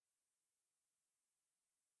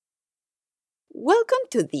Welcome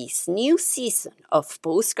to this new season of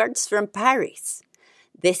Postcards from Paris.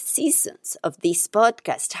 The seasons of this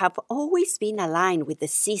podcast have always been aligned with the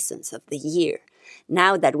seasons of the year.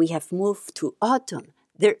 Now that we have moved to autumn,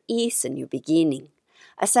 there is a new beginning.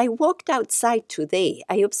 As I walked outside today,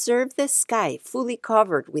 I observed the sky fully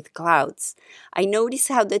covered with clouds. I noticed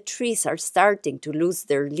how the trees are starting to lose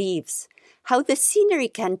their leaves, how the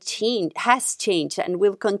scenery has changed and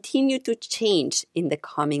will continue to change in the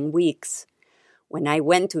coming weeks. When I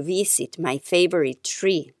went to visit my favorite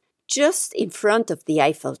tree, just in front of the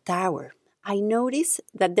Eiffel Tower, I noticed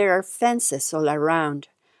that there are fences all around.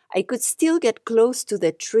 I could still get close to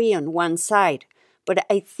the tree on one side, but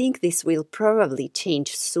I think this will probably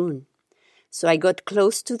change soon. So I got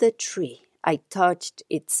close to the tree. I touched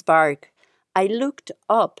its bark. I looked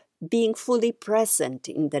up, being fully present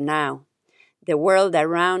in the now. The world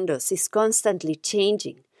around us is constantly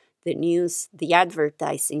changing. The news, the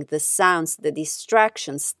advertising, the sounds, the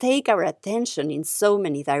distractions take our attention in so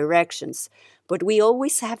many directions, but we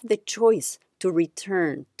always have the choice to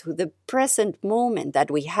return to the present moment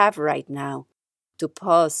that we have right now, to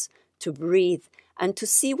pause, to breathe, and to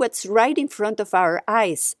see what's right in front of our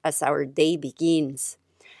eyes as our day begins.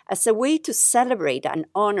 As a way to celebrate and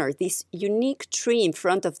honor this unique tree in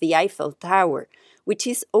front of the Eiffel Tower, which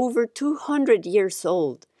is over 200 years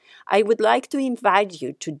old, I would like to invite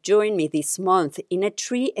you to join me this month in a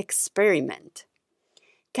tree experiment.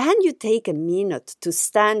 Can you take a minute to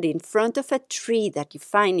stand in front of a tree that you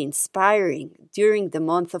find inspiring during the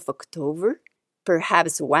month of October?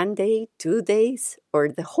 Perhaps 1 day, 2 days, or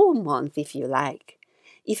the whole month if you like.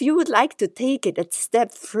 If you would like to take it a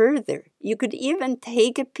step further, you could even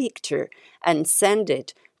take a picture and send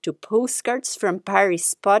it to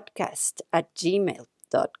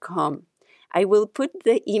postcardsfromparispodcast@gmail.com. I will put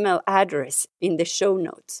the email address in the show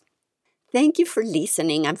notes. Thank you for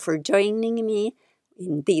listening and for joining me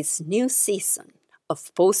in this new season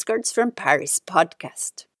of Postcards from Paris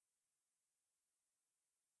podcast.